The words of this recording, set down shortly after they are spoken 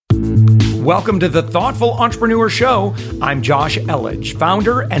Welcome to the Thoughtful Entrepreneur Show. I'm Josh Elledge,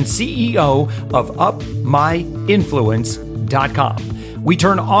 founder and CEO of UpMyInfluence.com. We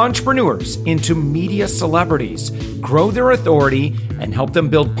turn entrepreneurs into media celebrities, grow their authority, and help them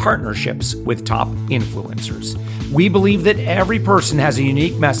build partnerships with top influencers. We believe that every person has a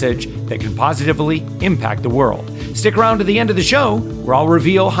unique message that can positively impact the world. Stick around to the end of the show, where I'll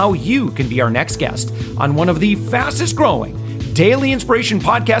reveal how you can be our next guest on one of the fastest growing daily inspiration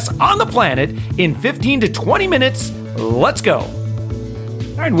podcasts on the planet in 15 to 20 minutes. Let's go.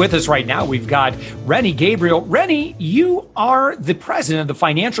 And with us right now, we've got Rennie Gabriel. Rennie, you are the president of the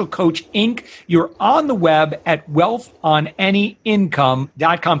Financial Coach, Inc. You're on the web at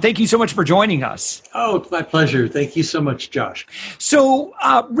wealthonanyincome.com. Thank you so much for joining us. Oh, it's my pleasure. Thank you so much, Josh. So,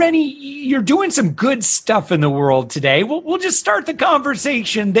 Rennie, you're doing some good stuff in the world today. We'll just start the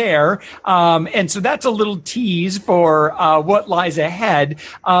conversation there. And so that's a little tease for what lies ahead.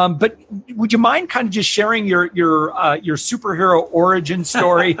 But would you mind kind of just sharing your superhero origin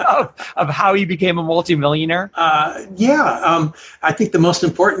story of how you became a multimillionaire? I think the most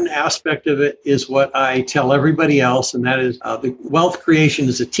important aspect of it is what I tell everybody else, and that is the wealth creation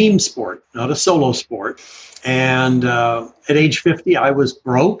is a team sport, not a solo sport. And at age 50, I was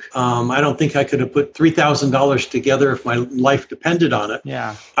broke. I don't think I could have put $3,000 together if my life depended on it.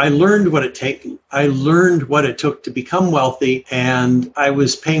 Yeah. I learned what it took to become wealthy, and I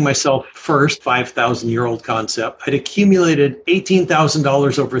was paying myself first, 5,000-year-old concept. I'd accumulated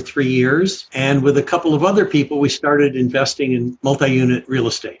 $18,000 over 3 years, and with a couple of other people, we started investing in multi-unit real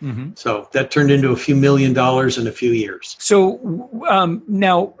estate. Mm-hmm. So that turned into a few $1 million in a few years. So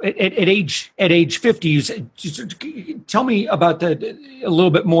now at age 50, you said, tell me about a little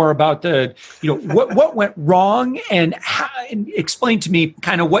bit more about what went wrong and explain to me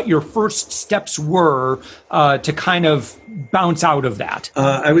kind of what your first steps were to kind of bounce out of that.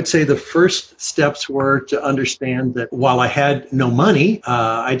 I would say the first steps were to understand that while I had no money,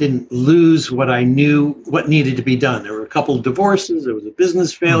 I didn't lose what I knew what needed to be done. There were a couple of divorces, there was a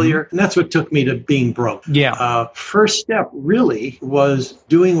business failure, and that's what took me to being broke. Yeah. First step really was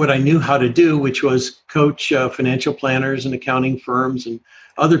doing what I knew how to do, which was coach financial planners and accounting firms and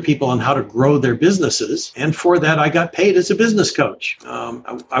other people on how to grow their businesses. And for that, I got paid as a business coach.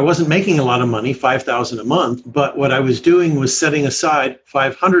 I wasn't making a lot of money, $5,000 a month, but what I was doing was setting aside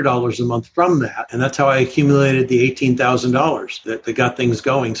 $500 a month from that. And that's how I accumulated the $18,000 that got things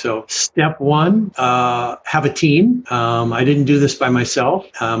going. So step one, have a team. I didn't do this by myself.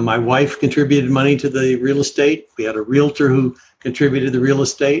 My wife contributed money to the real estate. We had a realtor who contributed the real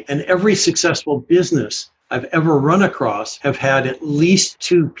estate. And every successful business I've ever run across have had at least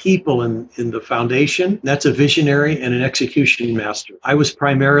two people in the foundation. That's a visionary and an execution master. I was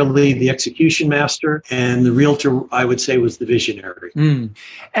primarily the execution master, and the realtor, I would say, was the visionary. Mm.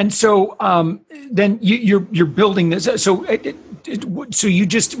 And so then you're building this. So you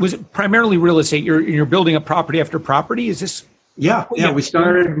just was it primarily real estate. You're building up property after property. Is this? Yeah. We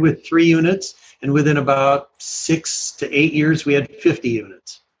started with 3 units, and within about 6 to 8 years, we had 50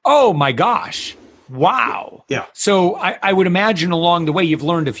 units. Oh my gosh. Wow. Yeah. So I would imagine along the way you've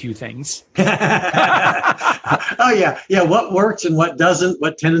learned a few things. Oh, yeah. Yeah. What works and what doesn't,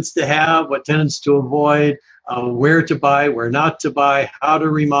 what tenants to have, what tenants to avoid, where to buy, where not to buy, how to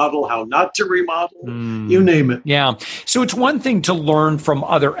remodel, how not to remodel, you name it. Yeah. So it's one thing to learn from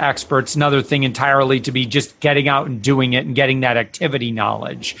other experts, another thing entirely to be just getting out and doing it and getting that activity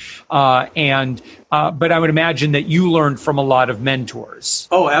knowledge. But I would imagine that you learned from a lot of mentors.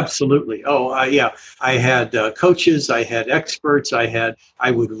 Oh, absolutely. Yeah. I had coaches, I had experts, I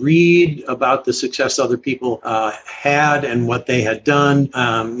would read about the success other people had and what they had done,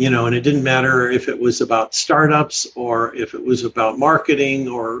 and it didn't matter if it was about startups or if it was about marketing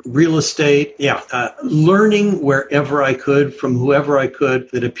or real estate. Yeah. Learning wherever I could from whoever I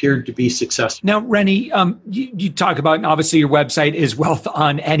could that appeared to be successful. Now, Rennie, you talk about, and obviously your website is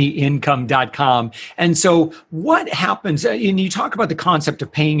wealthonanyincome.com. And so what happens, and you talk about the concept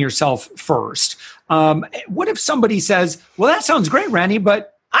of paying yourself first. What if somebody says, well, that sounds great, Rennie,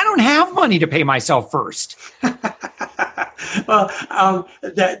 but I don't have money to pay myself first? Well,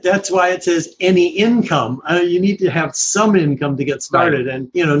 that's why it says any income. You need to have some income to get started, right,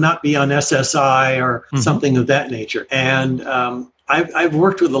 and, not be on SSI or something of that nature. And I've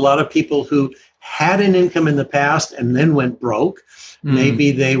worked with a lot of people who had an income in the past and then went broke. Maybe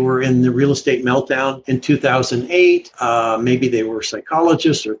they were in the real estate meltdown in 2008. Maybe they were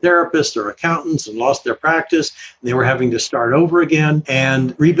psychologists or therapists or accountants and lost their practice. And they were having to start over again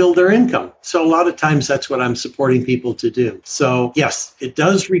and rebuild their income. So a lot of times that's what I'm supporting people to do. So yes, it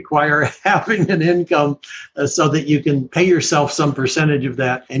does require having an income so that you can pay yourself some percentage of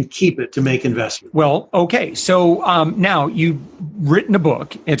that and keep it to make investment. Well, okay. So now you've written a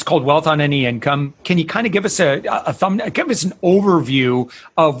book. It's called Wealth on Any Income. Can you kind of give us give us an overview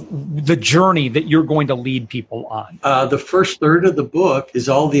of the journey that you're going to lead people on? The first third of the book is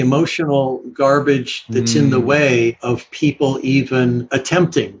all the emotional garbage that's in the way of people even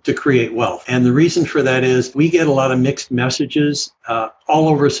attempting to create wealth. And the reason for that is we get a lot of mixed messages all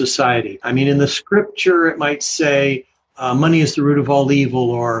over society. I mean, in the scripture, it might say, money is the root of all evil,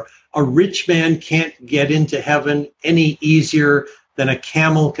 or a rich man can't get into heaven any easier than a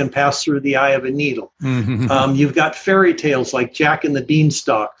camel can pass through the eye of a needle. You've got fairy tales like Jack and the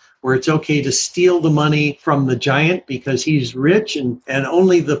Beanstalk, where it's okay to steal the money from the giant because he's rich, and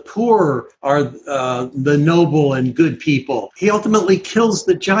only the poor are the noble and good people. He ultimately kills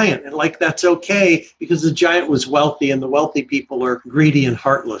the giant, and that's okay because the giant was wealthy and the wealthy people are greedy and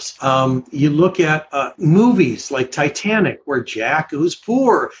heartless. You look at movies like Titanic, where Jack, who's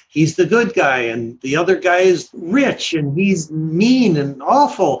poor, he's the good guy, and the other guy is rich and he's mean and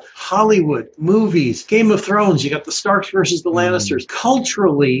awful. Hollywood movies, Game of Thrones, you got the Starks versus the Lannisters.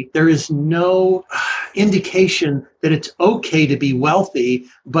 Culturally, there is no indication that it's okay to be wealthy,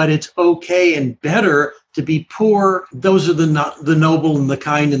 but it's okay and better to be poor. Those are the noble and the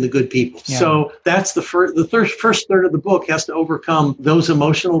kind and the good people. Yeah. So that's the first third of the book has to overcome those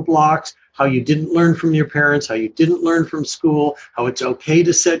emotional blocks, how you didn't learn from your parents, how you didn't learn from school, how it's okay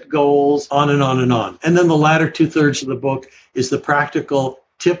to set goals, on and on and on. And then the latter 2/3 of the book is the practical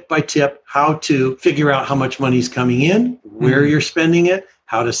tip by tip, how to figure out how much money's coming in, where you're spending it,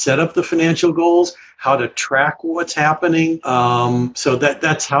 how to set up the financial goals, how to track what's happening. So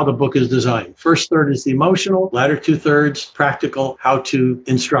that's how the book is designed. First third is the emotional, latter 2/3 practical how-to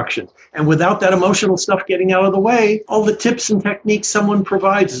instructions. And without that emotional stuff getting out of the way, all the tips and techniques someone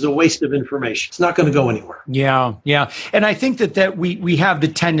provides is a waste of information. It's not going to go anywhere. Yeah. And I think that we have the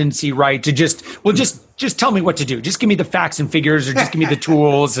tendency, right, to just tell me what to do. Just give me the facts and figures, or just give me the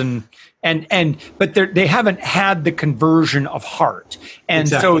tools but they haven't had the conversion of heart. And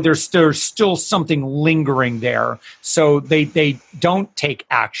so there's still something lingering there. So they don't take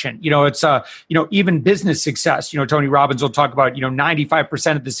action. It's even business success. Tony Robbins will talk about,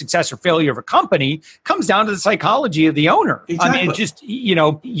 95% of the success or failure of a company comes down to the psychology of the owner. Exactly. I mean, just,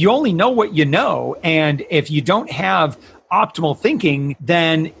 you only know what you know. And if you don't have optimal thinking,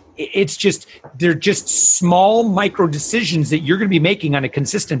 then they're just small micro decisions that you're going to be making on a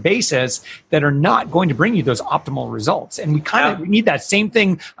consistent basis that are not going to bring you those optimal results. And we need that same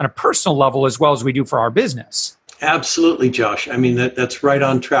thing on a personal level as well as we do for our business. Absolutely, Josh. I mean, that's right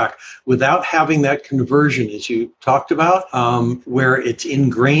on track. Without having that conversion, as you talked about, where it's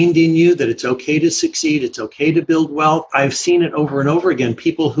ingrained in you that it's okay to succeed, it's okay to build wealth. I've seen it over and over again.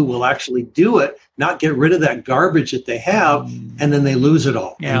 People who will actually do it, not get rid of that garbage that they have, and then they lose it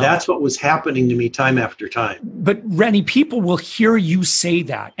all. Yeah. And that's what was happening to me time after time. But Rennie, people will hear you say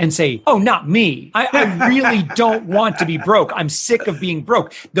that and say, oh, not me. I really don't want to be broke. I'm sick of being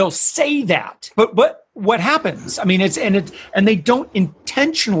broke. They'll say that. But what happens? I mean, and they don't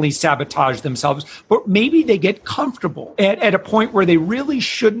intentionally sabotage themselves, but maybe they get comfortable at a point where they really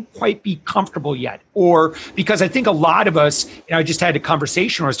shouldn't quite be comfortable yet. Or because I think a lot of us, I just had a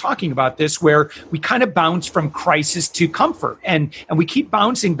conversation where I was talking about this, where we kind of bounce from crisis to comfort, and we keep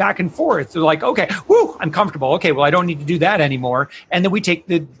bouncing back and forth. They're like, okay, I'm comfortable. Okay, well, I don't need to do that anymore. And then we take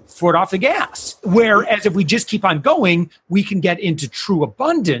the foot off the gas. Whereas if we just keep on going, we can get into true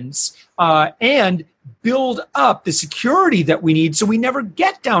abundance and build up the security that we need so we never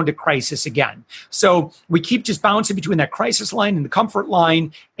get down to crisis again. So we keep just bouncing between that crisis line and the comfort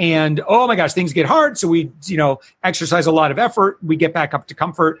line. And, oh my gosh, things get hard. So we, exercise a lot of effort. We get back up to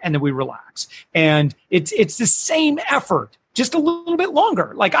comfort and then we relax. And it's the same effort, just a little bit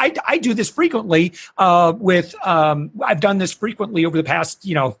longer. Like I do this frequently I've done this frequently over the past,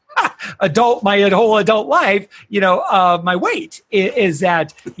 my whole adult life, my weight is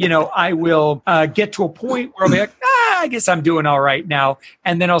that, I will get to a point where I'll be like, I guess I'm doing all right now.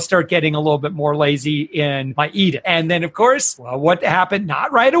 And then I'll start getting a little bit more lazy in my eating. And then of course, what happened?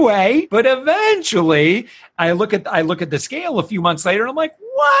 Not right away, but eventually I look at the scale a few months later and I'm like,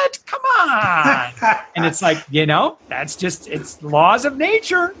 what? Come on. And it's like, it's laws of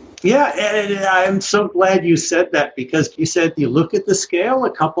nature. Yeah, and I'm so glad you said that, because you said you look at the scale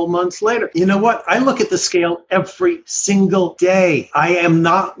a couple months later. You know what? I look at the scale every single day. I am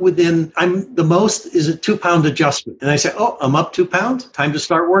not the most is a 2-pound adjustment. And I say, oh, I'm up 2 pounds. Time to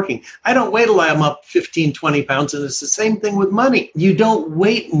start working. I don't wait till I'm up 15, 20 pounds. And it's the same thing with money. You don't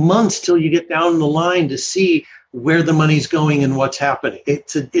wait months till you get down the line to see where the money's going and what's happening.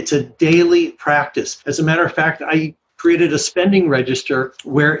 It's a daily practice. As a matter of fact, I created a spending register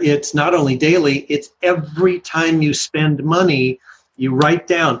where it's not only daily, it's every time you spend money, you write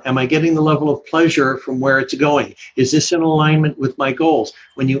down, am I getting the level of pleasure from where it's going? Is this in alignment with my goals?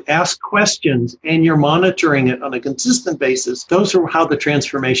 When you ask questions and you're monitoring it on a consistent basis, those are how the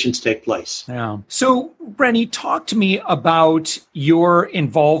transformations take place. Yeah. So, Rennie, talk to me about your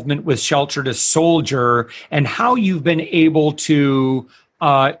involvement with Shelter to Soldier and how you've been able to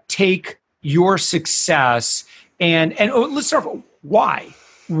take your success and let's start with why.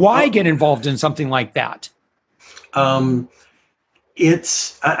 Why get involved in something like that? I'm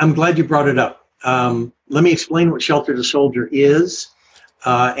glad you brought it up. Let me explain what Shelter to Soldier is.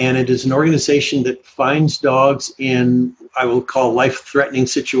 And it is an organization that finds dogs in, I will call, life-threatening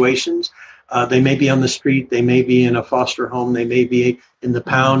situations. They may be on the street, they may be in a foster home, they may be in the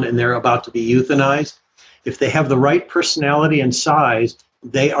pound, and they're about to be euthanized. If they have the right personality and size,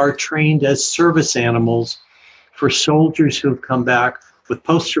 they are trained as service animals for soldiers who've come back with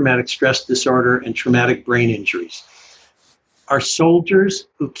post-traumatic stress disorder and traumatic brain injuries. Our soldiers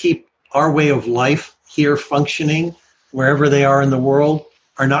who keep our way of life here functioning wherever they are in the world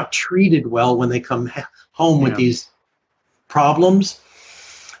are not treated well when they come home with these problems.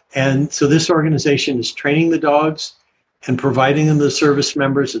 And so this organization is training the dogs and providing them the service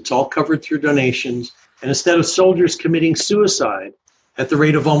members. It's all covered through donations. And instead of soldiers committing suicide at the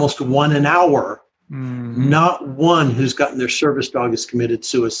rate of almost 1 an hour, not one who's gotten their service dog has committed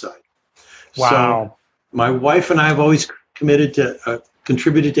suicide. Wow. So my wife and I have always contributed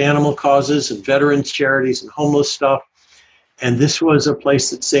to animal causes and veterans charities and homeless stuff. And this was a place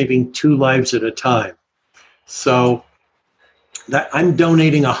that's saving 2 lives at a time. So that I'm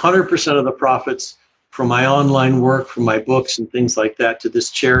donating 100% of the profits from my online work, from my books and things like that to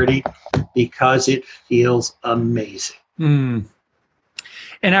this charity because it feels amazing.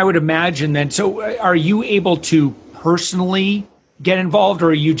 And I would imagine then, so are you able to personally get involved, or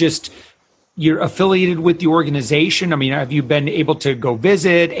are you're affiliated with the organization? I mean, have you been able to go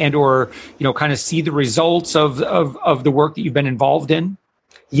visit and or, kind of see the results of the work that you've been involved in?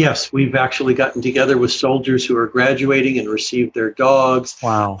 Yes, we've actually gotten together with soldiers who are graduating and received their dogs.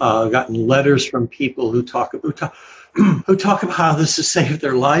 Wow. Gotten letters from people who talk about how this has saved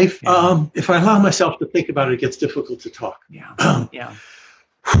their life. Yeah. If I allow myself to think about it, it gets difficult to talk. Yeah.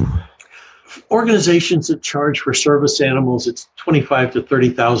 Organizations that charge for service animals, it's $25,000 to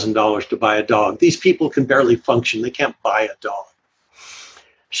 $30,000 to buy a dog. These people can barely function. They can't buy a dog.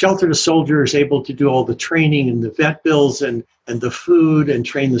 Shelter to Soldier is able to do all the training and the vet bills and the food and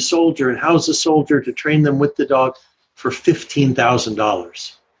train the soldier and house the soldier to train them with the dog for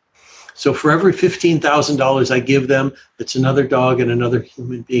 $15,000. So for every $15,000 I give them, it's another dog and another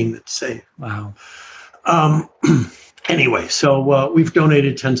human being that's saved. Wow. Anyway, so we've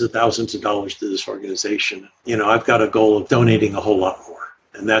donated tens of thousands of dollars to this organization. I've got a goal of donating a whole lot more.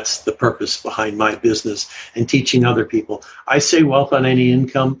 And that's the purpose behind my business and teaching other people. I say Wealth on Any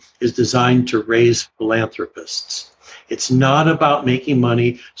Income is designed to raise philanthropists. It's not about making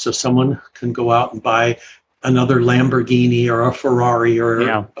money so someone can go out and buy another Lamborghini or a Ferrari or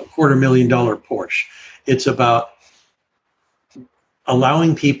a $250,000 Porsche. It's about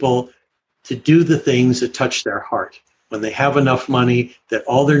allowing people to do the things that touch their heart. When they have enough money that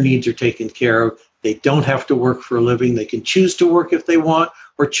all their needs are taken care of, they don't have to work for a living. They can choose to work if they want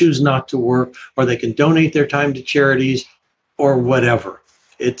or choose not to work, or they can donate their time to charities or whatever.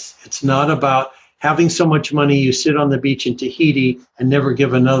 It's not about having so much money you sit on the beach in Tahiti and never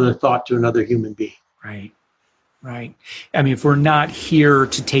give another thought to another human being. Right. I mean, if we're not here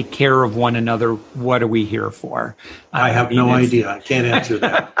to take care of one another, what are we here for? I have no idea. I can't answer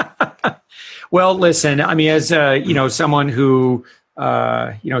that. Well, listen, I mean, as someone who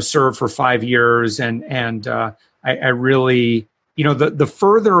served for 5 years, and I really, the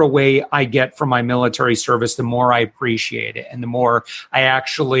further away I get from my military service, the more I appreciate it, and the more I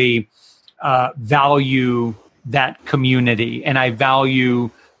actually value that community, and I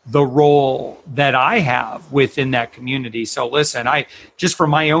value the role that I have within that community. So, listen, just from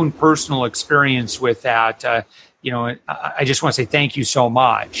my own personal experience with that, I just want to say thank you so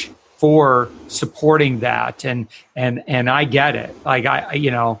much for supporting that, and I get it. Like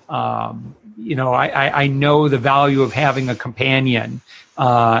I know the value of having a companion,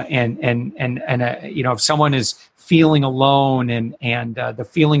 and if someone is feeling alone and the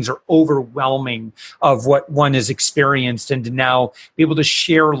feelings are overwhelming of what one has experienced, and to now be able to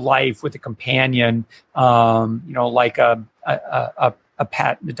share life with a companion, like a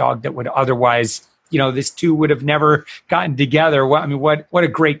pet, a dog that would otherwise, this two would have never gotten together. What a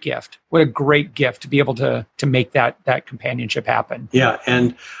great gift. What a great gift to be able to make that companionship happen. Yeah.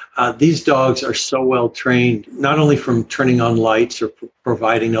 And these dogs are so well trained, not only from turning on lights or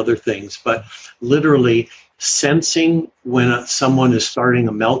providing other things, but literally sensing when someone is starting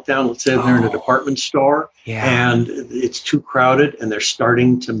a meltdown. Let's say they're in a department store and it's too crowded and they're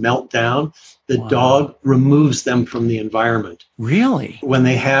starting to melt down. The dog removes them from the environment. Really? When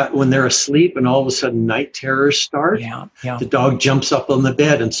they're asleep and all of a sudden night terrors start, the dog jumps up on the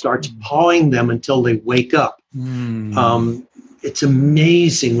bed and starts pawing them until they wake up. It's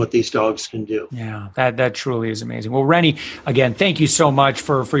amazing what these dogs can do. Yeah, that truly is amazing. Well, Rennie, again, thank you so much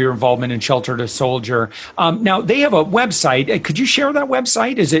for your involvement in Shelter to Soldier. Now, they have a website. Could you share that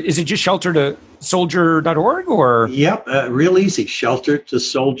website? Is it just sheltertosoldier.org or? Yep, real easy,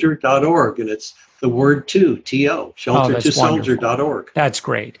 sheltertosoldier.org. And it's the word T-O, sheltertosoldier.org. That's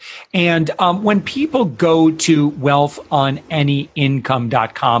great. And when people go to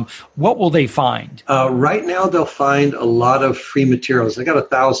wealthonanyincome.com, what will they find? Right now, they'll find a lot of free materials. I got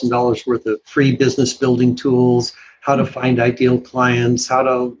 $1,000 worth of free business building tools, how to find ideal clients, how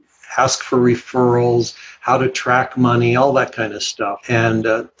to ask for referrals, how to track money, all that kind of stuff. And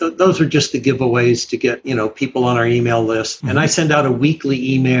those are just the giveaways to get, people on our email list. Mm-hmm. And I send out a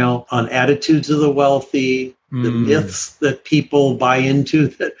weekly email on attitudes of the wealthy, the myths that people buy into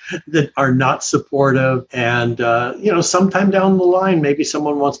that are not supportive. And, sometime down the line, maybe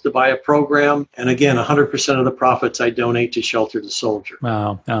someone wants to buy a program. And again, 100% of the profits I donate to Shelter to Soldier.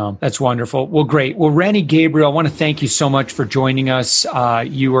 Wow. That's wonderful. Well, great. Well, Rennie, Gabriel, I want to thank you so much for joining us.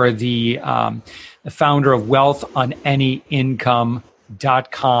 You are the founder of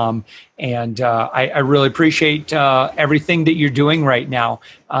wealthonanyincome.com. And I really appreciate everything that you're doing right now.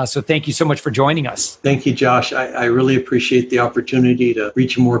 So thank you so much for joining us. Thank you, Josh. I really appreciate the opportunity to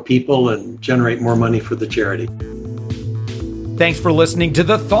reach more people and generate more money for the charity. Thanks for listening to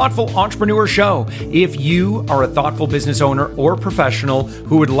the Thoughtful Entrepreneur Show. If you are a thoughtful business owner or professional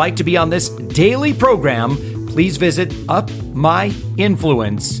who would like to be on this daily program, please visit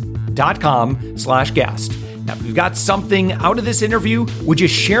upmyinfluence.com/guest. Now, if you've got something out of this interview, would you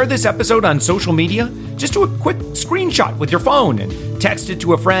share this episode on social media? Just do a quick screenshot with your phone and text it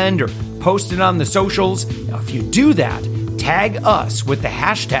to a friend or post it on the socials. Now, if you do that, tag us with the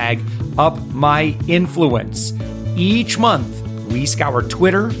hashtag UpMyInfluence. Each month, we scour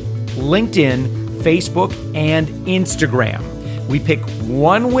Twitter, LinkedIn, Facebook, and Instagram. We pick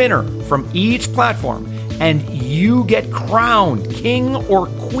one winner from each platform, and you get crowned king or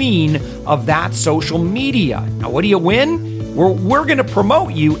queen of that social media. Now, what do you win? We're going to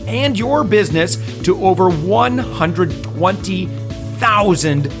promote you and your business to over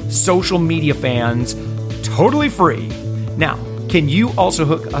 120,000 social media fans, totally free. Now, can you also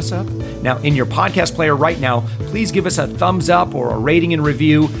hook us up? Now, in your podcast player right now, please give us a thumbs up or a rating and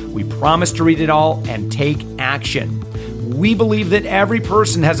review. We promise to read it all and take action. We believe that every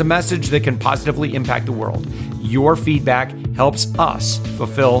person has a message that can positively impact the world. Your feedback helps us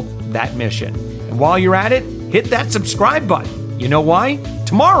fulfill that mission. And while you're at it, hit that subscribe button. You know why?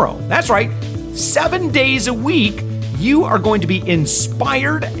 Tomorrow, that's right, 7 days a week, you are going to be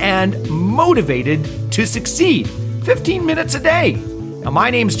inspired and motivated to succeed. 15 minutes a day. Now,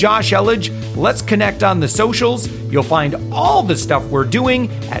 my name's Josh Elledge. Let's connect on the socials. You'll find all the stuff we're doing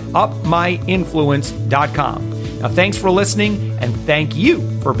at upmyinfluence.com. Now, thanks for listening, and thank you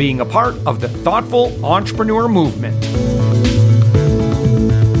for being a part of the Thoughtful Entrepreneur Movement.